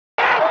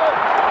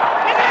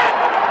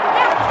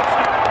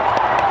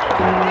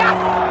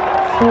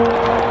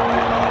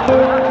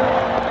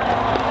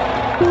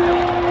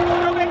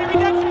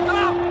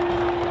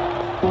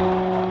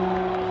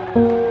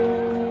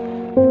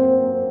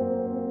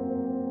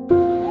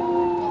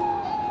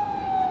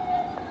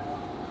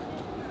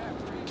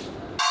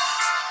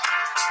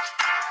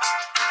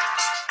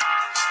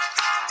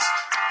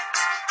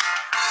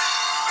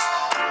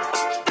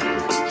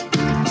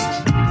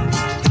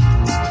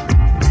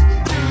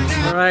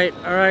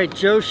all right,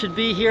 Joe should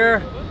be here.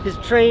 His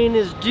train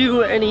is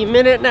due any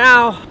minute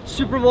now.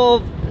 Super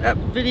Bowl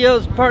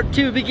videos part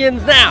 2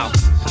 begins now.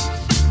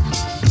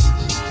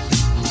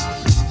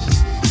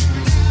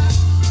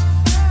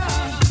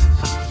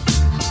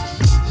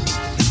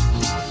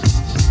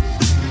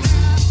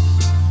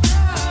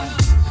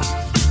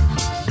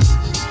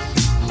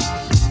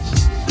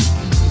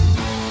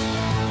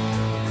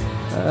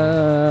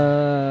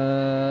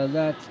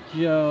 That's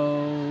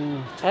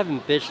Joe. I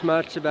haven't bitched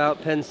much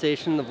about Penn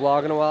Station in the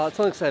vlog in a while. It's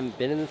only because I haven't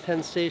been in the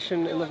Penn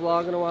Station in the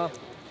vlog in a while.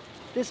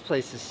 This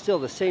place is still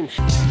the same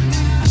shit.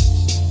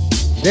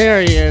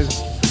 There he is.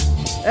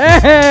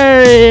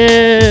 There he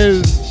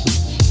is.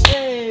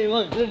 Hey,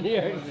 welcome to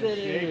New York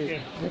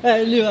City.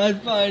 I knew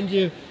I'd find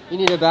you. You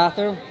need a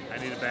bathroom? I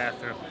need a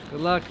bathroom.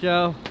 Good luck,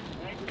 Joe.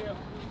 Thank you.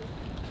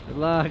 Good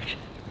luck.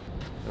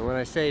 And when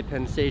I say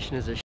Penn Station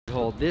is a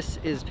shithole, this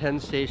is Penn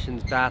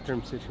Station's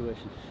bathroom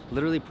situation.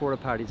 Literally porta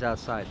potties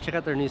outside. Check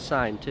out their new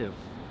sign too.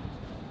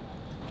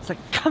 It's like,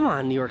 come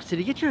on, New York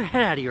City, get your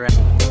head out of your ass.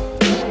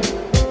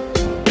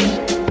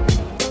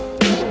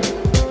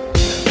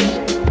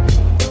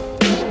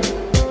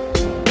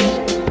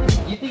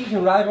 You think you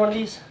can ride one of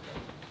these?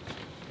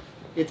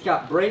 It's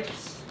got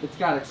brakes, it's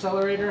got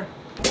accelerator.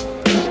 How's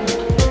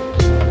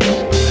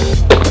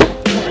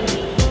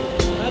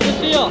it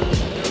feel?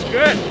 Feels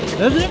good.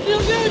 Doesn't it feel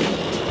good?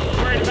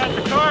 I'm worried about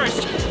the cars.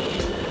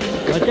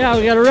 Watch out,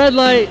 we got a red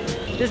light.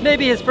 This may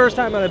be his first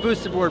time on a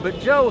boosted board, but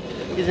Joe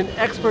is an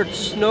expert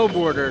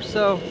snowboarder,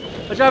 so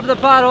watch out for the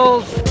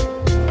potholes.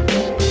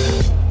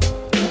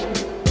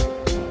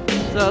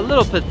 It's a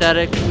little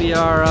pathetic. We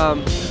are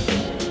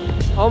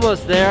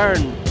almost there,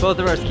 and both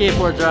of our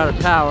skateboards are out of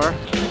power.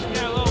 Just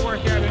got a little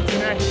workout in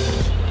today.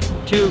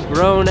 2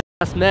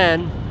 grown-ass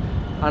men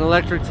on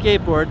electric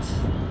skateboards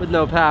with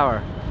no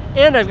power.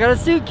 And I've got a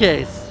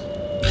suitcase.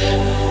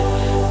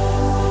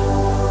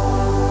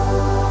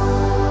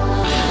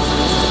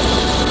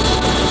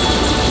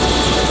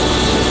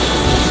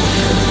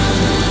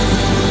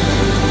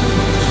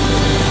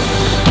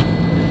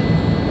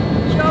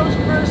 Joe's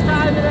first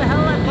time in a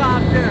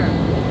helicopter.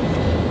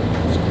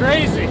 It's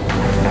crazy.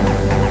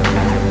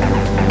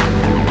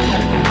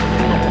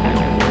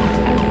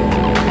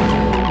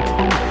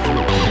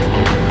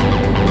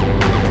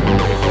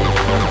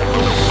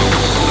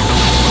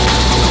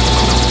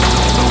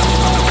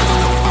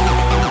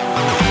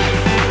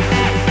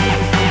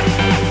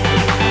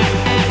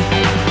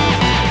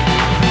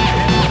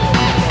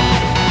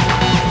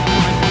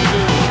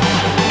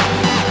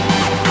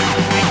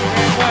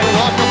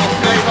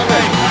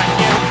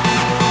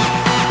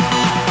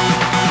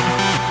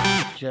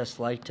 Just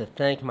like to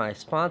thank my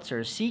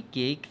sponsor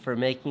SeatGeek for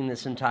making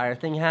this entire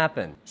thing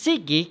happen.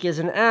 SeatGeek is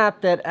an app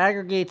that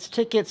aggregates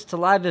tickets to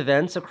live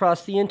events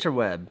across the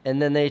interweb,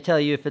 and then they tell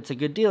you if it's a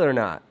good deal or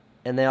not.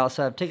 And they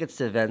also have tickets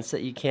to events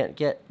that you can't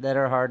get that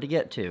are hard to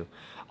get to.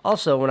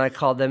 Also, when I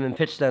called them and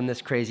pitched them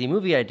this crazy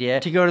movie idea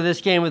to go to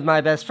this game with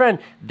my best friend,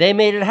 they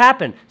made it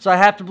happen. So I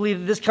have to believe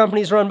that this company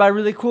is run by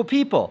really cool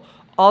people.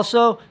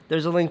 Also,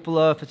 there's a link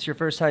below. If it's your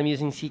first time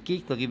using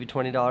SeatGeek, they'll give you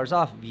 $20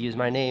 off if you use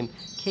my name,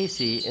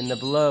 Casey, in the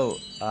below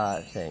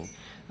thing.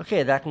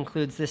 Okay, that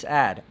concludes this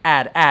ad.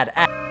 Ad.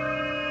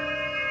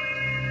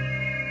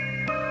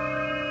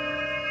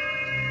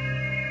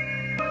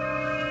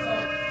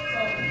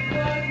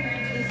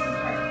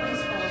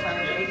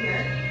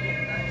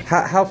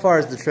 How far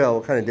is the trail?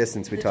 What kind of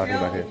distance are we talking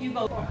about here?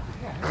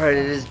 Alright,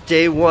 it is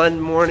day 1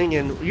 morning,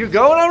 and you're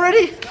going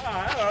already?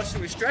 I don't know,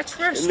 should we stretch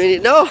first?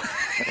 No.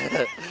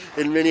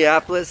 In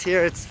Minneapolis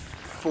here, it's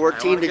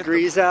 14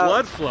 degrees out.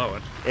 Blood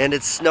flowing. And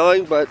it's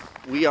snowing, but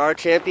we are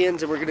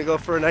champions, and we're going to go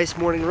for a nice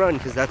morning run,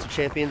 because that's what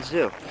champions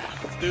do.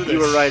 Let's do this. You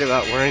were right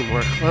about wearing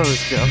more clothes,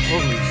 Joe.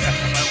 Holy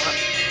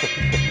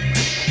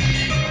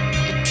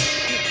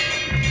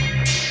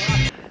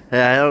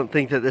Yeah, I don't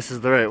think that this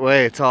is the right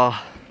way. It's all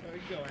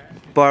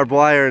barbed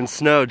wire and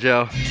snow,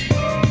 Joe.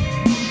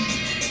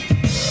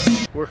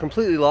 We're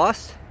completely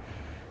lost.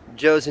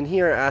 Joe's in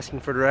here asking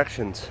for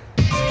directions.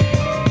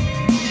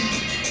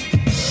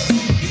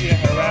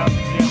 Yeah, around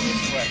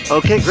this way.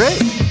 Okay,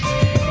 great.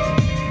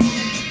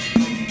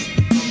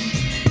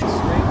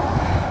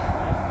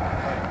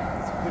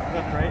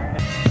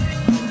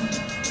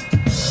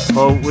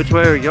 Well, which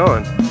way are we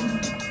going?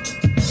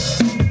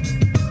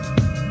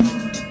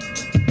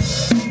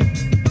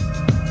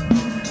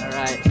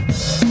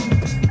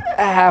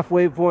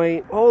 Halfway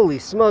point. Holy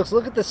smokes,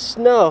 look at the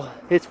snow.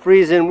 It's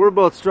freezing. We're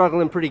both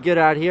struggling pretty good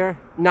out here.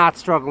 Not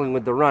struggling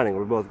with the running.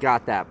 We both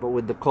got that, but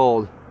with the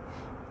cold.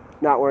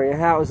 Not wearing a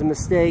hat was a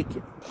mistake.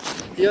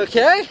 You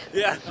okay?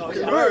 Yeah.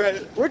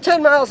 We're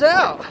 10 miles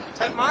out.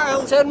 10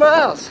 miles? 10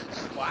 miles.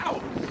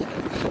 Wow.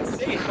 Let's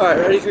see. All right,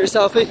 ready for your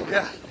selfie?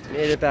 Yeah.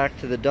 Made it back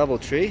to the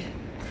Doubletree.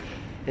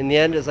 In the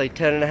end, it was like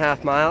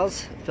 10.5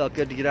 miles. Felt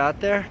good to get out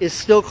there. It's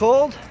still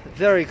cold?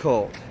 Very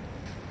cold.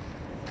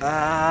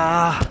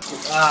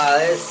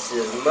 This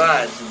is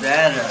much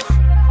better.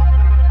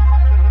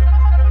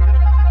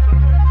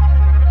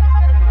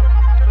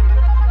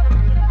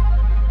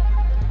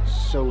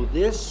 So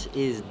this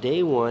is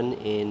day one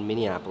in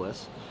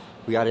Minneapolis.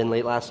 We got in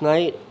late last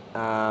night. We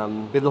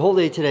have the whole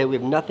day today. We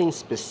have nothing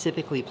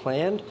specifically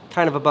planned.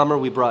 Kind of a bummer.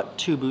 We brought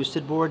 2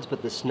 boosted boards,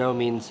 but the snow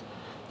means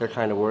they're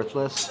kind of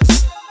worthless.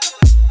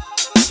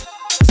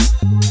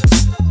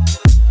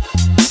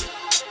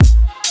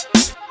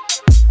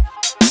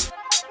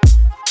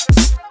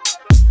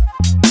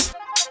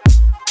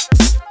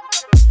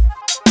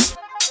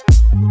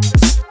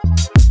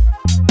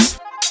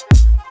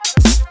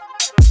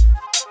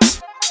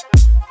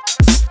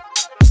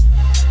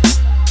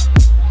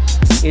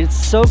 It's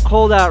so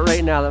cold out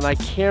right now that my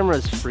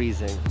camera's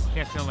freezing.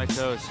 Can't feel my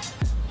toes.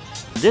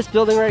 This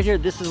building right here,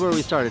 this is where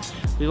we started.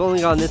 We've only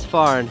gone this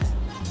far and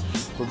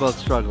we're both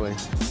struggling.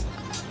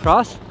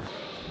 Cross?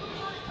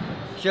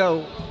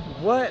 Joe,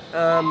 what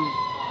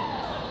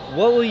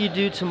will you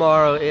do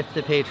tomorrow if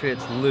the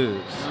Patriots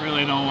lose? I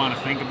really don't want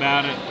to think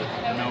about it.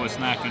 I know it's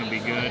not going to be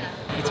good.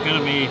 It's going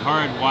to be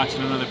hard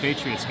watching another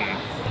Patriots game.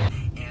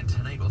 And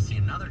tonight we'll see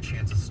another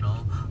chance of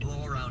snow,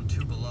 low around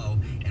 2 below,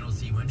 and we'll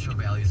see wind chill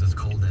values as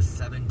cold as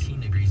 17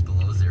 degrees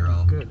below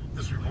zero. Good.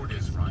 This report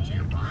is brought to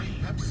you by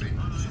Pepsi.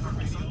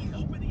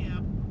 Open the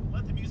app,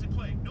 let the music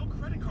play. No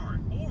credit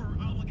card or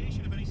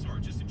obligation of any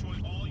sort. Just enjoy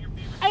all your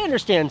favorite. I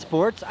understand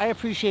sports. I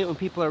appreciate when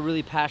people are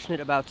really passionate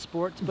about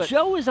sports, but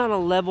Joe is on a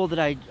level that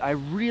I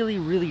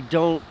really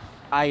don't,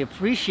 I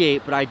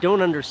appreciate, but I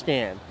don't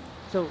understand.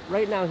 So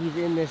right now he's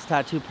in this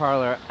tattoo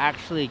parlor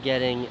actually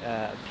getting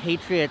a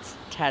Patriots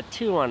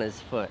tattoo on his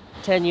foot.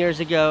 10 years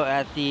ago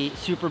at the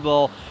Super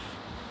Bowl,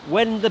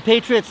 when the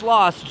Patriots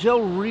lost,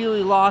 Joe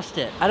really lost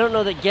it. I don't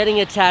know that getting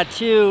a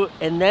tattoo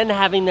and then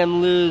having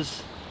them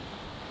lose,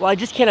 well, I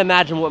just can't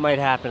imagine what might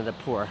happen to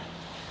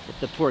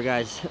the poor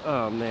guys.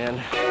 Oh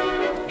man.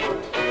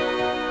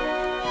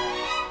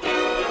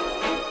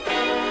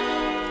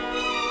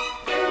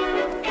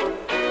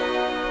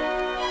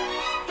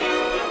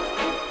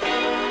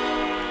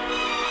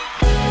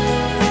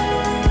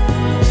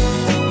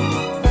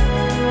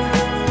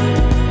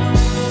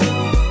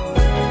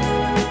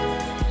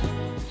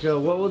 Joe,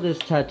 what will this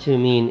tattoo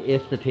mean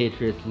if the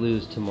Patriots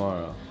lose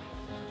tomorrow?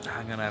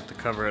 I'm going to have to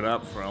cover it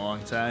up for a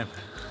long time.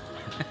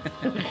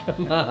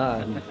 Come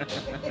on.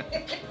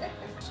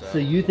 So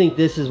you think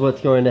this is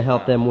what's going to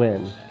help them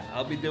win?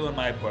 I'll be doing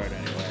my part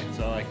anyway. That's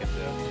all I can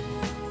do.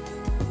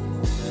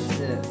 That's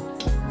it.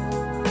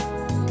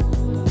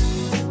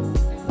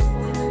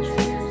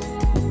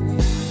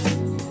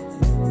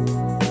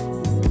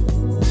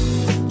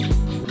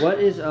 What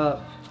is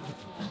up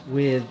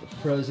with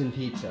frozen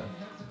pizza?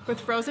 With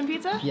frozen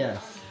pizza?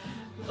 Yes.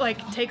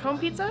 Like take-home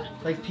pizza?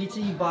 Like pizza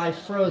you buy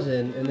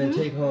frozen and then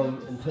take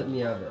home and put in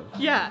the oven.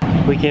 Yeah.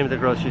 We came to the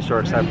grocery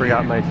store because I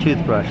forgot my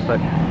toothbrush, but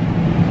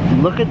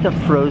look at the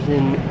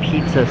frozen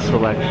pizza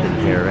selection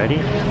here.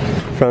 Ready?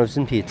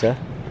 Frozen pizza,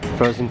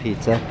 frozen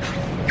pizza,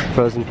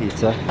 frozen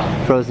pizza,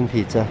 frozen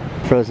pizza,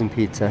 frozen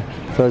pizza,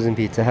 frozen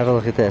pizza. Have a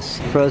look at this.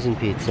 Frozen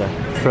pizza,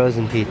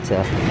 frozen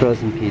pizza,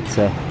 frozen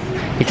pizza.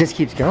 It just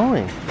keeps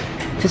going.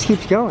 It just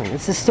keeps going.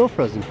 This is still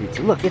frozen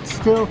pizza. Look, it's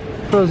still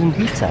frozen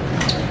pizza.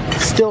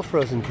 Still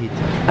frozen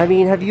pizza. I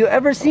mean, have you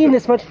ever seen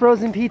this much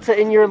frozen pizza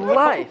in your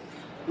life?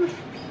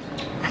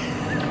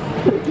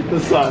 The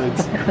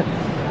sides.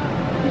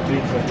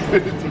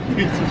 It's a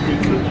pizza.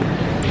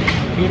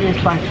 It is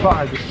by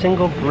far the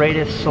single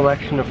greatest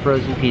selection of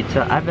frozen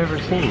pizza I've ever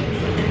seen.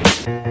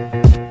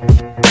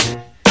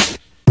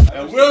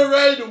 And we're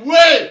ready to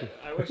win!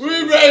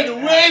 We're ready to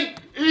win!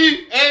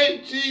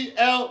 E-A-G-L-E-S.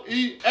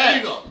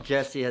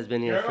 Jesse has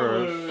been here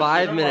for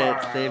 5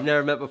 minutes. They've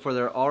never met before.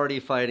 They're already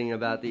fighting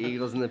about the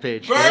Eagles and the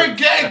Patriots. Bird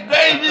gang,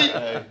 baby!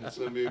 Hey, it's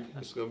gonna be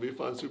a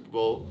fun Super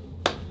Bowl.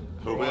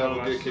 Hopefully I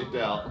don't get kicked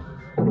out.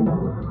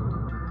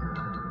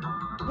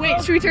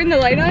 Wait, should we turn the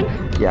light on?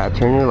 Yeah,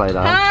 turn your light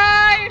on.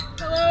 Hi!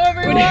 Hello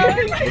everyone!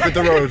 Look at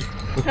the road.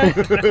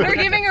 We're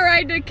giving a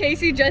ride to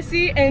Casey,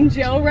 Jesse, and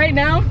Jill right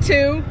now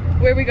to,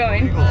 where are we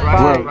going? Eagles,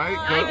 right?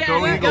 Right?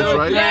 Go Eagles,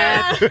 right?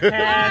 Yeah!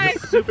 Hi!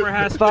 Super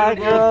Bye,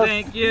 girls.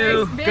 Thank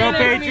you. Nice Go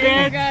banner meeting you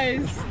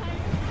Patriots!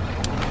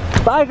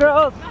 guys. Bye,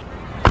 girls.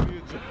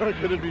 We're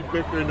gonna be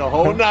bickering the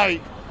whole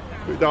night.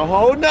 The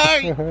whole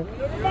night!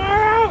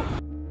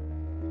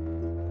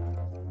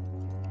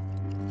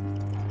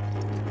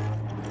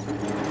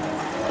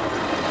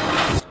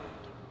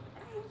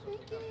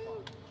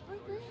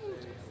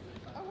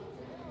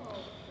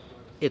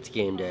 It's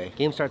game day.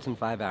 Game starts in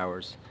 5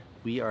 hours.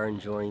 We are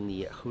enjoying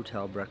the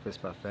hotel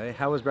breakfast buffet.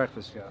 How was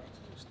breakfast, Joe?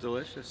 It's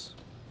delicious.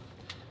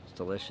 It's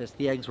delicious.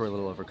 The eggs were a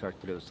little overcooked,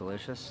 but it was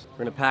delicious. We're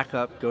gonna pack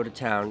up, go to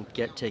town,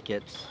 get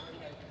tickets.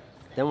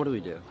 Then what do we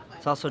do?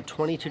 It's also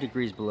 22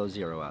 degrees below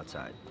zero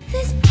outside.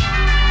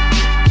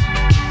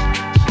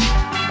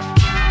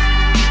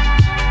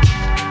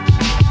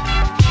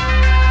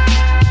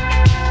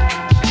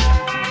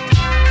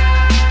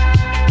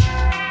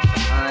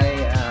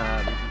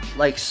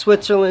 Like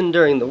Switzerland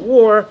during the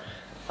war,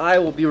 I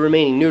will be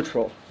remaining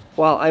neutral.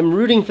 While I'm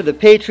rooting for the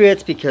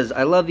Patriots because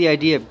I love the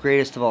idea of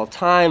greatest of all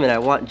time and I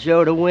want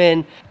Joe to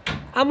win,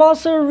 I'm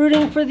also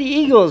rooting for the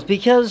Eagles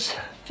because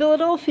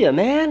Philadelphia,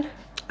 man.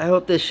 I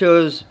hope this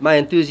shows my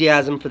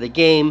enthusiasm for the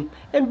game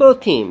and both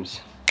teams.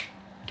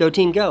 Go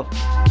team, go.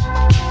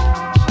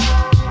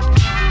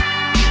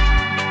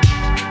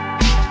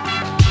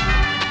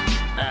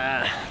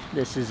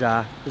 This is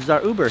our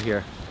Uber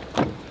here.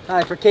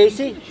 Hi, for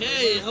Casey.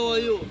 Hey, how are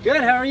you?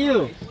 Good, how are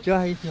you? Joe,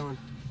 how you feeling?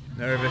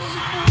 Nervous.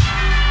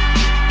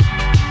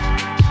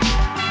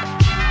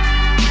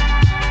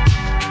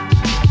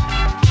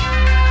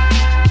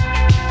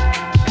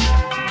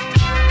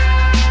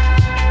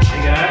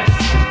 Hey guys.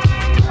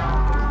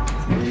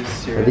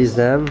 Are these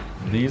them?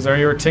 These are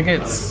your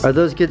tickets. Are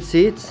those good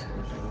seats?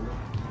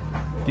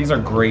 These are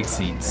great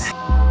seats.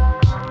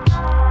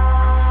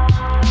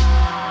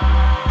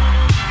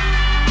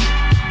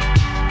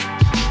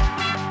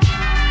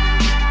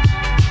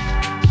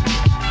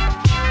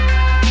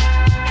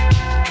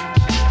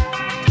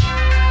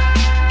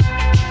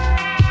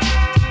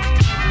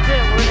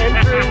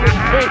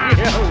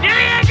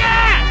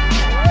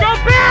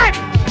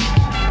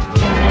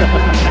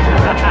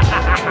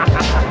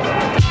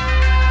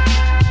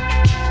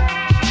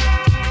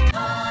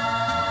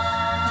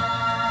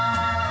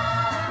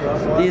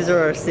 These are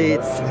our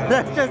seats.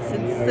 That's just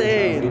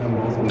insane.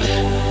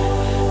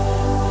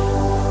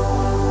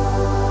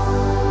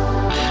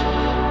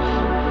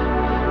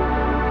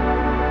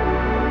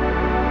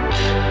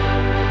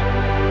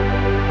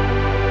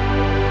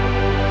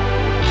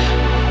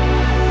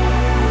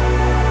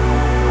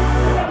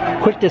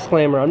 Quick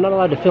disclaimer, I'm not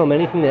allowed to film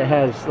anything that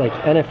has like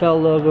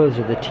NFL logos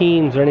or the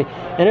teams or any.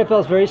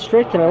 NFL is very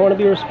strict and I want to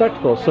be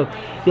respectful, so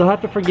you'll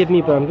have to forgive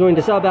me, but I'm going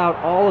to sub out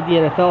all of the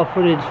NFL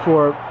footage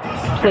for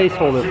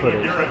placeholder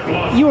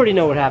footage. You already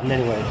know what happened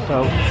anyway,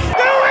 so.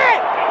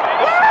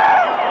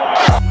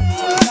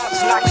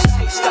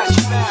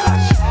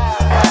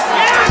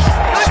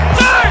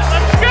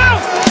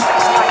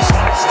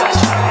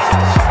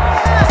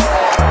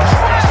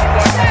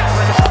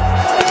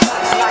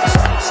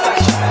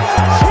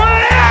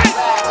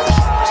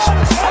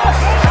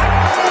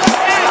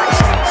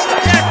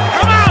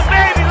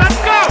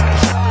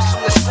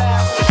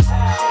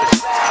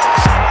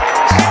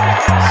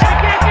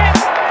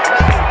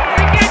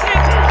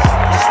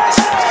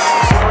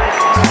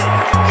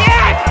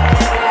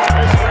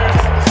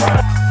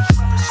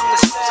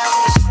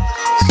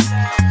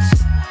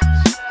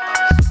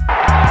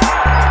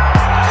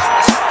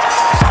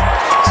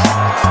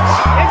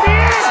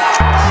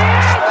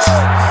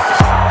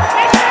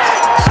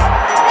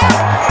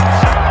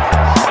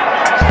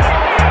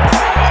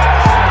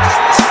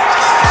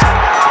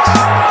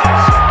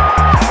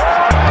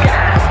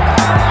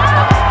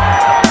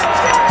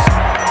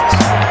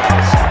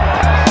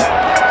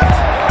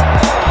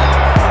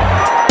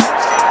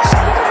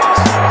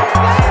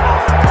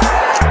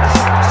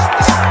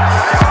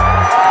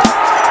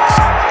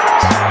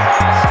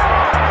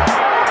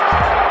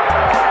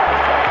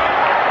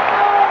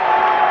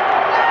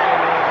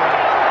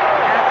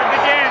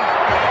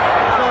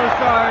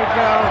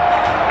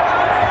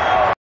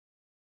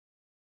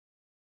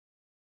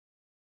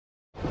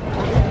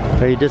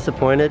 Are you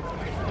disappointed?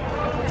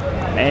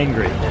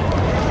 Angry.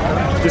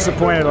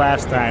 Disappointed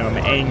last time, I'm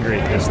angry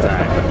this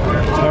time.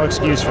 There's no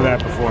excuse for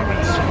that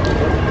performance.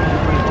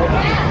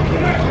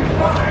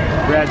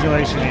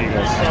 Congratulations,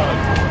 Eagles.